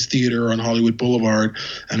Chinese Theater on Hollywood Boulevard,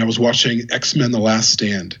 and I was watching X-Men: The Last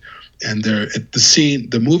Stand. And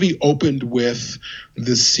the movie opened with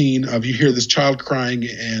this scene of, you hear this child crying,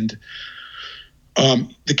 and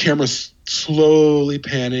the camera's slowly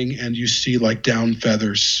panning, and you see like down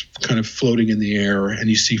feathers kind of floating in the air,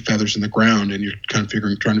 and you see feathers in the ground, and you're kind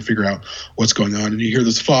of trying to figure out what's going on. And you hear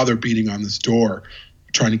this father beating on this door,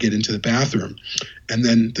 trying to get into the bathroom. And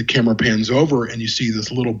then the camera pans over, and you see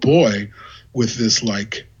this little boy with this,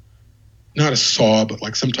 like, not a saw, but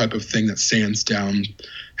like some type of thing that sands down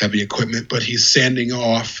heavy equipment, but he's sanding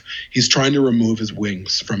off. He's trying to remove his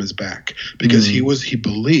wings from his back, because he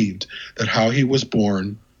believed that how he was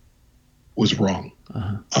born was wrong.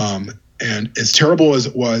 And as terrible as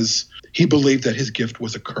it was, he believed that his gift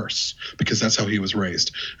was a curse, because that's how he was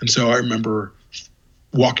raised. And so I remember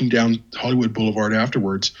walking down Hollywood Boulevard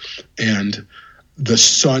afterwards, and the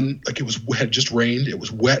sun, like, had just rained. It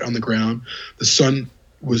was wet on the ground. The sun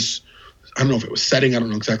was, I don't know if it was setting, I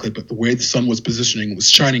don't know exactly, but the way the sun was positioning was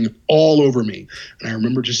shining all over me. And I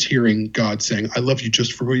remember just hearing God saying, I love you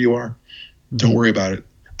just for who you are. Don't worry about it.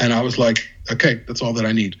 And I was like, okay, that's all that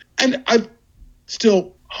I need. And I've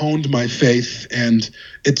still honed my faith, and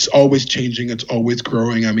it's always changing. It's always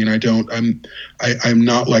growing. I mean, I'm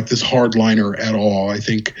not like this hardliner at all. I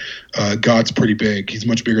think God's pretty big. He's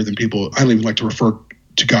much bigger than people. I don't even like to refer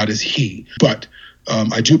to God as he, but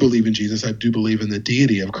I do believe in Jesus. I do believe in the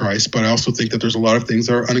deity of Christ, but I also think that there's a lot of things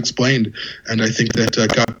that are unexplained. And I think that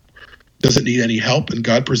God doesn't need any help, and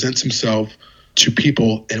God presents himself to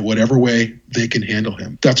people in whatever way they can handle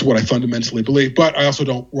him. That's what I fundamentally believe. But I also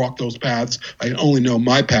don't walk those paths. I only know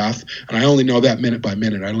my path, and I only know that minute by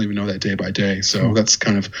minute. I don't even know that day by day. So that's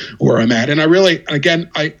kind of where I'm at. And I really, again,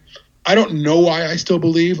 I don't know why I still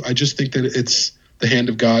believe. I just think that it's the hand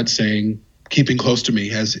of God saying, keeping close to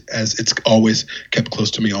me as it's always kept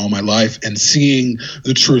close to me all my life, and seeing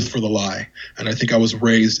the truth for the lie. And I think I was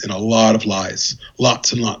raised in a lot of lies,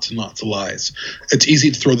 lots and lots and lots of lies. It's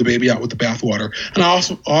easy to throw the baby out with the bathwater. And I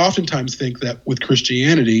oftentimes think that with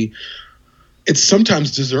Christianity, it's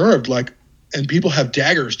sometimes deserved, like, and people have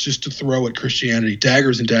daggers just to throw at Christianity,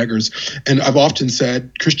 daggers and daggers. And I've often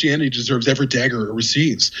said Christianity deserves every dagger it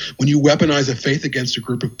receives. When you weaponize a faith against a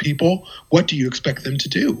group of people, what do you expect them to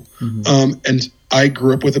do? And I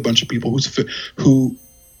grew up with a bunch of people who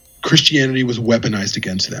Christianity was weaponized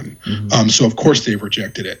against them. So of course they've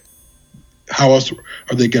rejected it. How else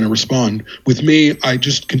are they going to respond? With me, I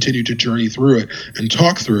just continue to journey through it and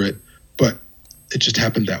talk through it, but it just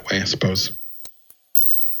happened that way, I suppose.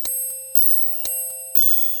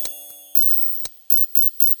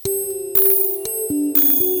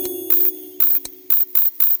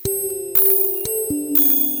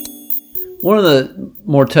 One of the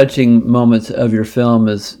more touching moments of your film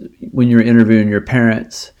is when you're interviewing your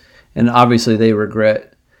parents, and obviously they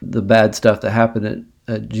regret the bad stuff that happened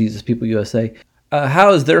at Jesus People USA.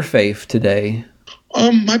 How is their faith today?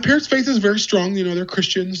 My parents' faith is very strong. They're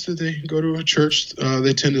Christians. They go to a church. They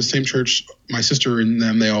attend the same church. My sister and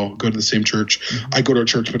them, they all go to the same church. Mm-hmm. I go to a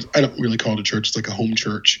church, but I don't really call it a church. It's like a home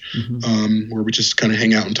church, where we just kind of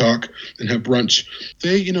hang out and talk and have brunch.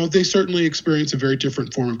 They certainly experience a very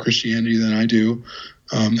different form of Christianity than I do.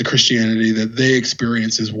 The Christianity that they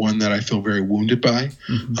experience is one that I feel very wounded by.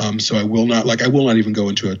 Mm-hmm. So I will not even go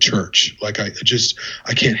into a church. I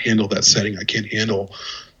can't handle that setting. I can't handle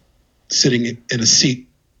sitting in a seat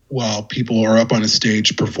while people are up on a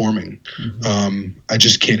stage performing. Mm-hmm. I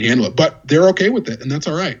just can't handle it, but they're okay with it, and that's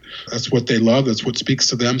all right. That's what they love. That's what speaks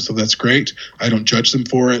to them. So that's great. I don't judge them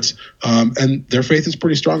for it. And their faith is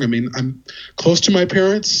pretty strong. I mean, I'm close to my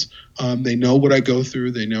parents. They know what I go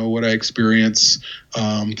through. They know what I experience.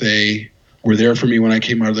 They were there for me when I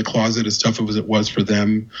came out of the closet, as tough as it was for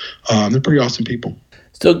them. They're pretty awesome people.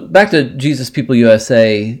 So back to Jesus People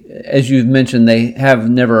USA, as you've mentioned, they have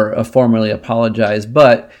never formally apologized,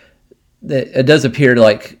 but it does appear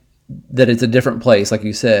like that it's a different place, like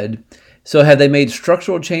you said. So have they made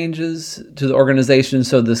structural changes to the organization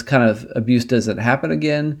so this kind of abuse doesn't happen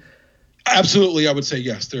again? Absolutely, I would say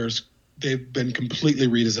yes. They've been completely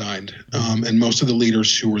redesigned, and most of the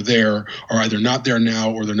leaders who were there are either not there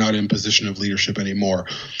now or they're not in position of leadership anymore.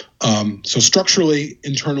 So structurally,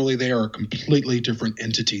 internally, they are a completely different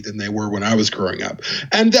entity than they were when I was growing up.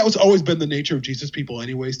 And that was always been the nature of Jesus People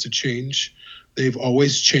anyways, to change. They've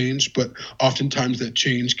always changed, but oftentimes that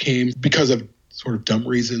change came because of sort of dumb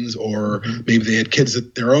reasons, or maybe they had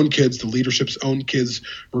their own kids, the leadership's own kids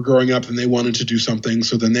were growing up and they wanted to do something.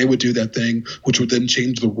 So then they would do that thing, which would then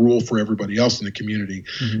change the rule for everybody else in the community.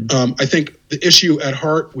 Mm-hmm. I think the issue at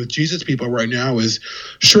heart with Jesus People right now is,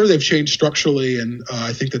 sure, they've changed structurally, and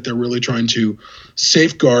I think that they're really trying to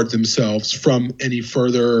safeguard themselves from any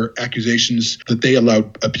further accusations that they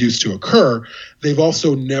allowed abuse to occur. They've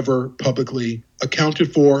also never publicly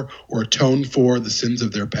accounted for or atoned for the sins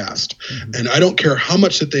of their past. Mm-hmm. And I don't care how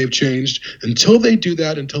much that they've changed, until they do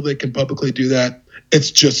that, until they can publicly do that, it's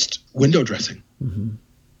just window dressing. Mm-hmm.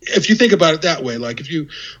 If you think about it that way, like if you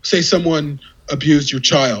say someone abused your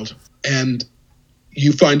child and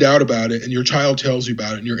you find out about it and your child tells you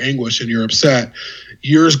about it and you're anguished and you're upset,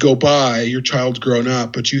 years go by, your child's grown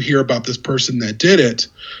up, but you hear about this person that did it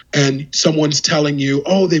and someone's telling you,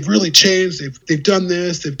 oh, they've really changed, they've done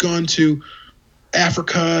this, they've gone to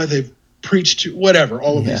Africa, they've preached to whatever,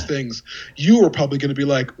 all of these things. You are probably going to be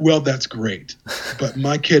like, well, that's great, but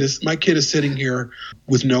my kid is sitting here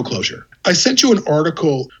with no closure. I sent you an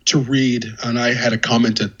article to read, and I had a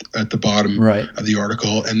comment at the bottom of the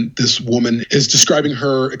article, and this woman is describing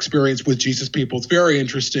her experience with Jesus People. It's very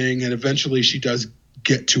interesting, and eventually she does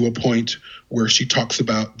get to a point where she talks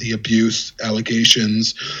about the abuse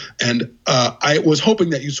allegations, and I was hoping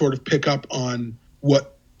that you sort of pick up on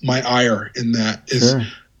what my ire in that is. Sure.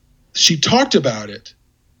 She talked about it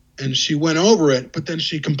and she went over it, but then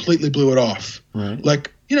she completely blew it off. Right.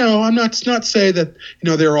 Like, I'm not saying that,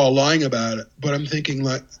 they're all lying about it, but I'm thinking,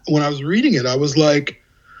 like, when I was reading it, I was like,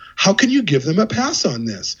 how can you give them a pass on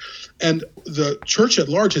this? And the church at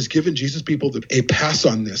large has given Jesus People a pass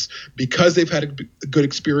on this because they've had a good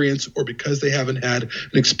experience, or because they haven't had an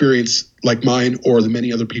experience like mine or the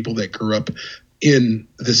many other people that grew up in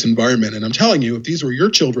this environment. And I'm telling you, if these were your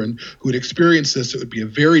children who had experienced this, it would be a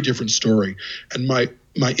very different story. And my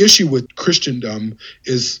issue with Christendom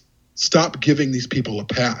is, stop giving these people a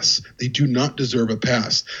pass. They do not deserve a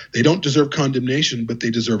pass. They don't deserve condemnation, but they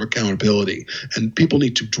deserve accountability. And people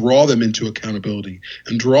need to draw them into accountability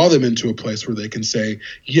and draw them into a place where they can say,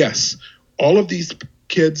 yes, all of these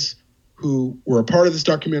kids who were a part of this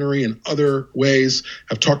documentary in other ways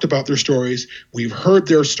have talked about their stories. We've heard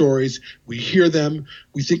their stories. We hear them.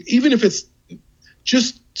 We think, even if it's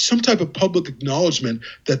just some type of public acknowledgement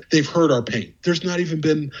that they've heard our pain, there's not even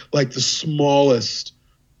been like the smallest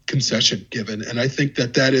concession given. And I think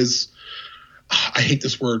that is, I hate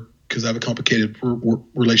this word because I have a complicated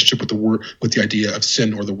relationship with the idea of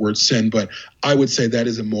sin, or the word sin, but I would say that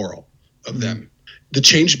is immoral of them. The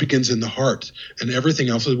change begins in the heart, and everything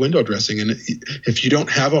else is window dressing. And if you don't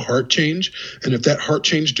have a heart change, and if that heart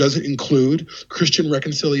change doesn't include Christian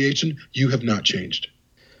reconciliation, you have not changed.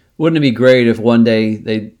 Wouldn't it be great if one day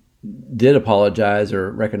they did apologize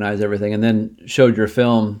or recognize everything, and then showed your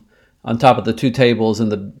film on top of the two tables and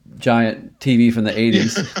the giant TV from the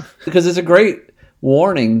 80s? Because it's a great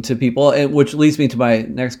warning to people, which leads me to my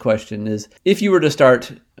next question is, if you were to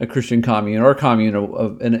start a Christian commune or a commune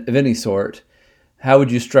of any sort, how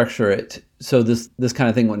would you structure it so this kind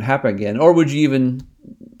of thing wouldn't happen again? Or would you even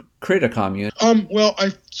create a commune? Well,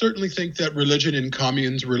 I certainly think that religion in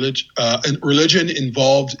communes, and religion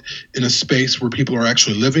involved in a space where people are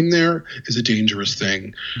actually living there is a dangerous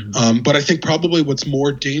thing. Mm-hmm. But I think probably what's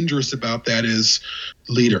more dangerous about that is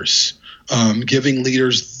leaders, giving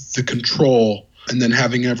leaders the control and then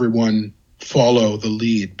having everyone follow the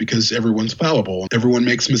lead, because everyone's fallible. Everyone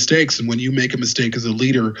makes mistakes. And when you make a mistake as a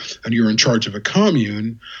leader and you're in charge of a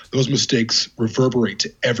commune, those mistakes reverberate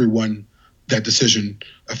to everyone that decision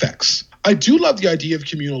affects. I do love the idea of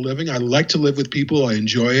communal living. I like to live with people. I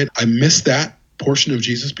enjoy it. I miss that portion of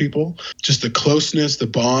Jesus people, just the closeness, the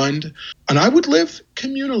bond. And I would live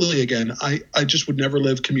communally again. I just would never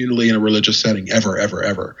live communally in a religious setting, ever, ever,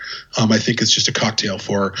 ever. I think it's just a cocktail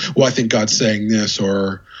for, well, I think God's saying this,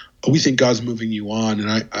 or we think God's moving you on. And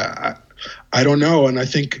I don't know. And I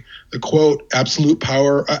think the quote, absolute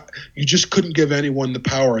power, you just couldn't give anyone the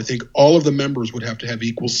power. I think all of the members would have to have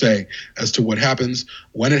equal say as to what happens,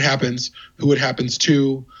 when it happens, who it happens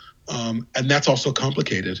to. And that's also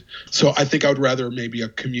complicated. So I think I would rather maybe a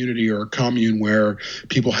community or a commune where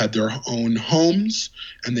people had their own homes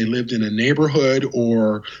and they lived in a neighborhood,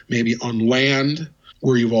 or maybe on land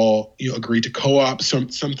where you've all agreed to co-op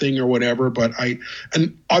something or whatever.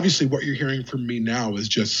 And obviously what you're hearing from me now is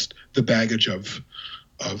just the baggage of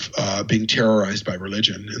being terrorized by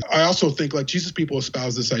religion. And I also think, like, Jesus people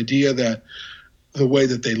espouse this idea that the way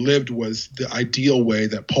that they lived was the ideal way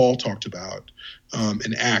that Paul talked about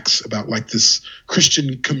in Acts, about like this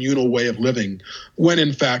Christian communal way of living, when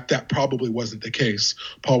in fact that probably wasn't the case.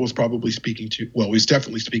 Paul was probably he's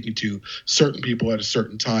definitely speaking to certain people at a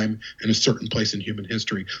certain time in a certain place in human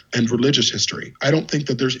history and religious history. I don't think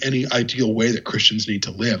that there's any ideal way that Christians need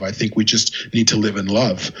to live. I think we just need to live in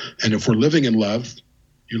love. And if we're living in love,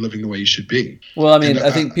 you're living the way you should be. Well, I mean,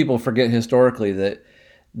 I think people forget historically that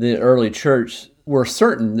the early church were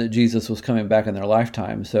certain that Jesus was coming back in their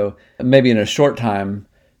lifetime. So maybe in a short time,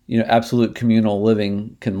 absolute communal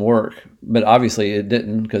living can work. But obviously it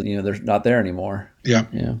didn't, because, they're not there anymore. Yeah.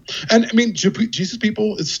 And I mean, Jesus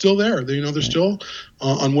people is still there. They're still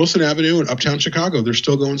on Wilson Avenue in uptown Chicago. They're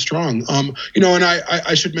still going strong. And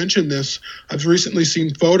I should mention this. I've recently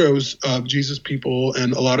seen photos of Jesus people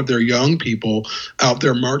and a lot of their young people out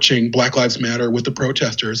there marching Black Lives Matter with the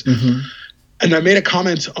protesters. Mm-hmm. And I made a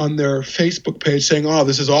comment on their Facebook page saying, oh,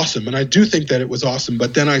 this is awesome. And I do think that it was awesome.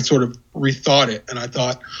 But then I sort of rethought it. And I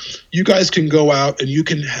thought, you guys can go out and you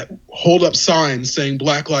can hold up signs saying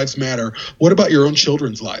Black Lives Matter. What about your own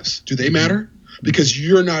children's lives? Do they matter? Because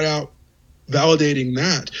you're not out validating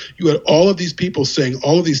that. You had all of these people saying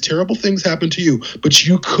all of these terrible things happened to you, but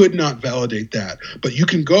you could not validate that. But you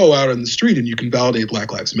can go out on the street and you can validate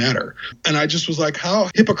Black Lives Matter. And I just was like,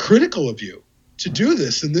 how hypocritical of you to do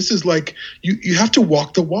this. And this is like, you have to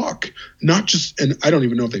walk the walk, not just, and I don't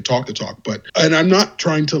even know if they talk the talk, and I'm not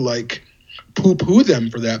trying to like poo-poo them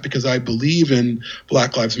for that, because I believe in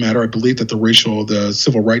Black Lives Matter. I believe that the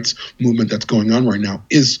civil rights movement that's going on right now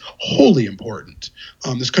is wholly important.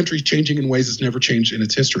 This country is changing in ways it's never changed in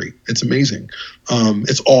its history. It's amazing.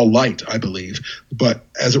 It's all light, I believe. But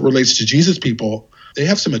as it relates to Jesus people, they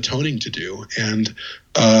have some atoning to do, and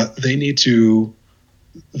they need to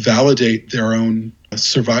validate their own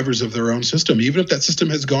survivors of their own system. Even if that system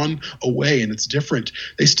has gone away and it's different,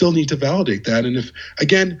 they still need to validate that. And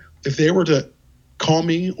if they were to call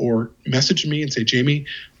me or message me and say, Jamie,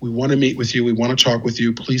 we want to meet with you, we want to talk with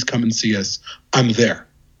you, please come and see us, I'm there.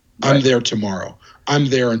 Right. I'm there tomorrow. I'm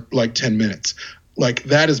there in like 10 minutes. Like,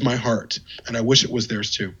 that is my heart, and I wish it was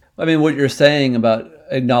theirs too. I mean, what you're saying about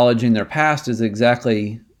acknowledging their past is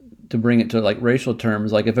exactly, to bring it to like racial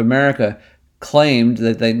terms, like if America claimed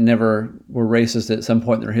that they never were racist at some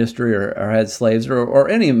point in their history, or had slaves, or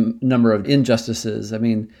any number of injustices, I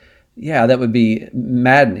mean, yeah, that would be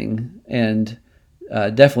maddening and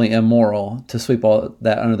definitely immoral to sweep all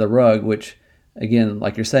that under the rug, which, again,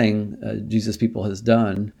 like you're saying, Jesus people has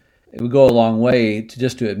done. It would go a long way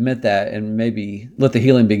to admit that and maybe let the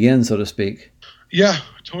healing begin, so to speak. Yeah,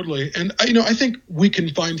 totally. And, I think we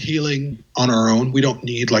can find healing on our own. I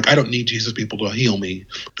don't need Jesus people to heal me.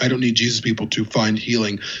 I don't need Jesus people to find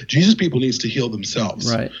healing. Jesus people needs to heal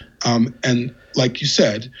themselves. Right. And like you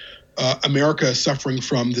said, America is suffering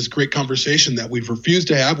from this great conversation that we've refused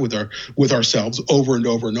to have with ourselves over and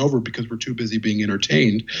over and over because we're too busy being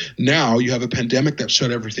entertained. Now you have a pandemic that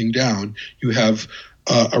shut everything down. You have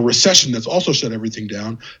a recession that's also shut everything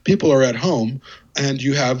down. People are at home, and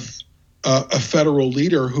you have a federal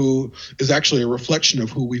leader who is actually a reflection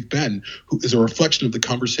of who we've been, who is a reflection of the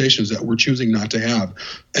conversations that we're choosing not to have.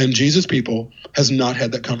 And Jesus people has not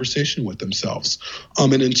had that conversation with themselves.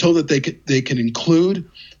 And until that they can include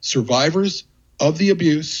survivors of the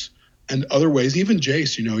abuse and other ways. Even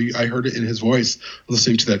Jace, I heard it in his voice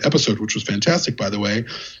listening to that episode, which was fantastic, by the way.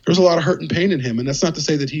 There's a lot of hurt and pain in him, and that's not to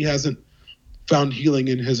say that he hasn't found healing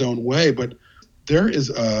in his own way, but there is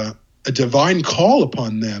a divine call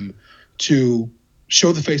upon them to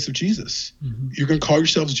show the face of Jesus. Mm-hmm. You're going to call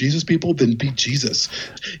yourselves Jesus people, then be Jesus.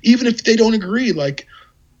 Even if they don't agree, like,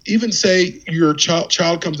 even say your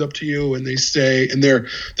child comes up to you and they say, and they're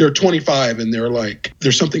 25 and they're like,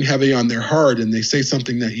 there's something heavy on their heart, and they say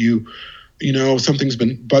something that something's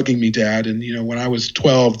been bugging me, Dad. And, when I was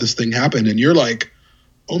 12, this thing happened. And you're like,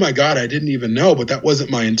 oh my God, I didn't even know, but that wasn't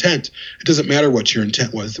my intent. It doesn't matter what your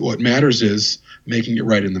intent was. What matters is making it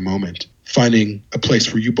right in the moment, finding a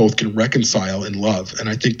place where you both can reconcile and love. And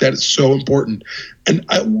I think that is so important. And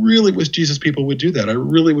I really wish Jesus people would do that. I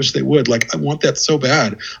really wish they would. Like, I want that so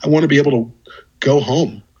bad. I want to be able to go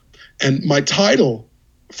home. And my title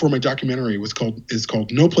for my documentary is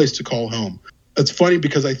called No Place to Call Home. It's funny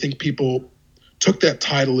because I think people took that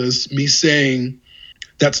title as me saying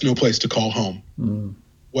that's no place to call home. Mm.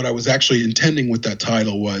 What I was actually intending with that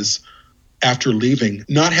title was, after leaving,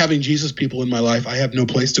 not having Jesus people in my life, I have no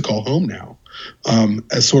place to call home now.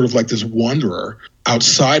 As sort of like this wanderer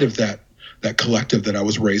outside of that collective that I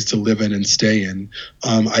was raised to live in and stay in,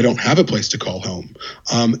 I don't have a place to call home.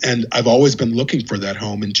 And I've always been looking for that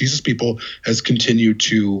home, and Jesus people has continued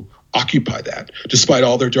to occupy that. Despite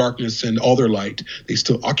all their darkness and all their light, they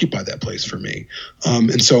still occupy that place for me.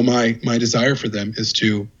 And so my desire for them is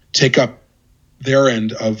to take up their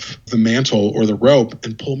end of the mantle or the rope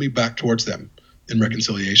and pull me back towards them in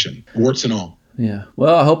reconciliation, warts and all. Yeah.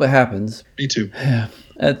 Well, I hope it happens. Me too. Yeah.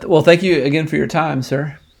 Well, thank you again for your time,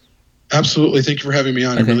 sir. Absolutely. Thank you for having me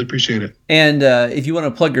on. Okay. I really appreciate it. And if you want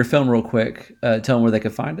to plug your film real quick, tell them where they can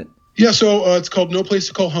find it. Yeah, so it's called No Place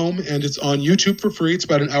to Call Home, and it's on YouTube for free. It's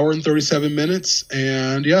about 1 hour and 37 minutes.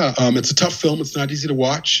 And yeah, it's a tough film. It's not easy to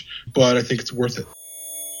watch, but I think it's worth it.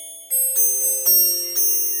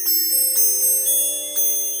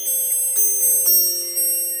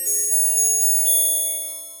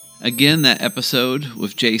 Again, that episode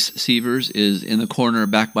with Jace Sievers is In the Corner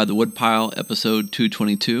Back by the Woodpile, episode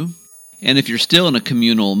 222. And if you're still in a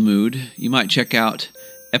communal mood, you might check out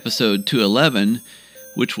episode 211,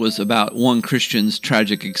 which was about one Christian's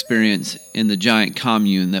tragic experience in the giant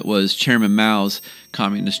commune that was Chairman Mao's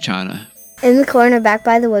Communist China. In the Corner Back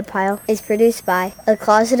by the Woodpile is produced by A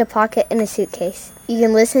Closet, a Pocket, and a Suitcase. You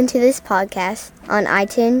can listen to this podcast on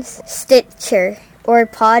iTunes, Stitcher, or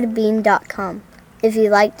podbean.com. If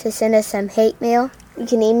you'd like to send us some hate mail, you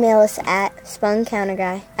can email us at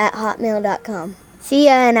spuncounterguy@hotmail.com. See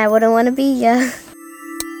ya, and I wouldn't want to be ya.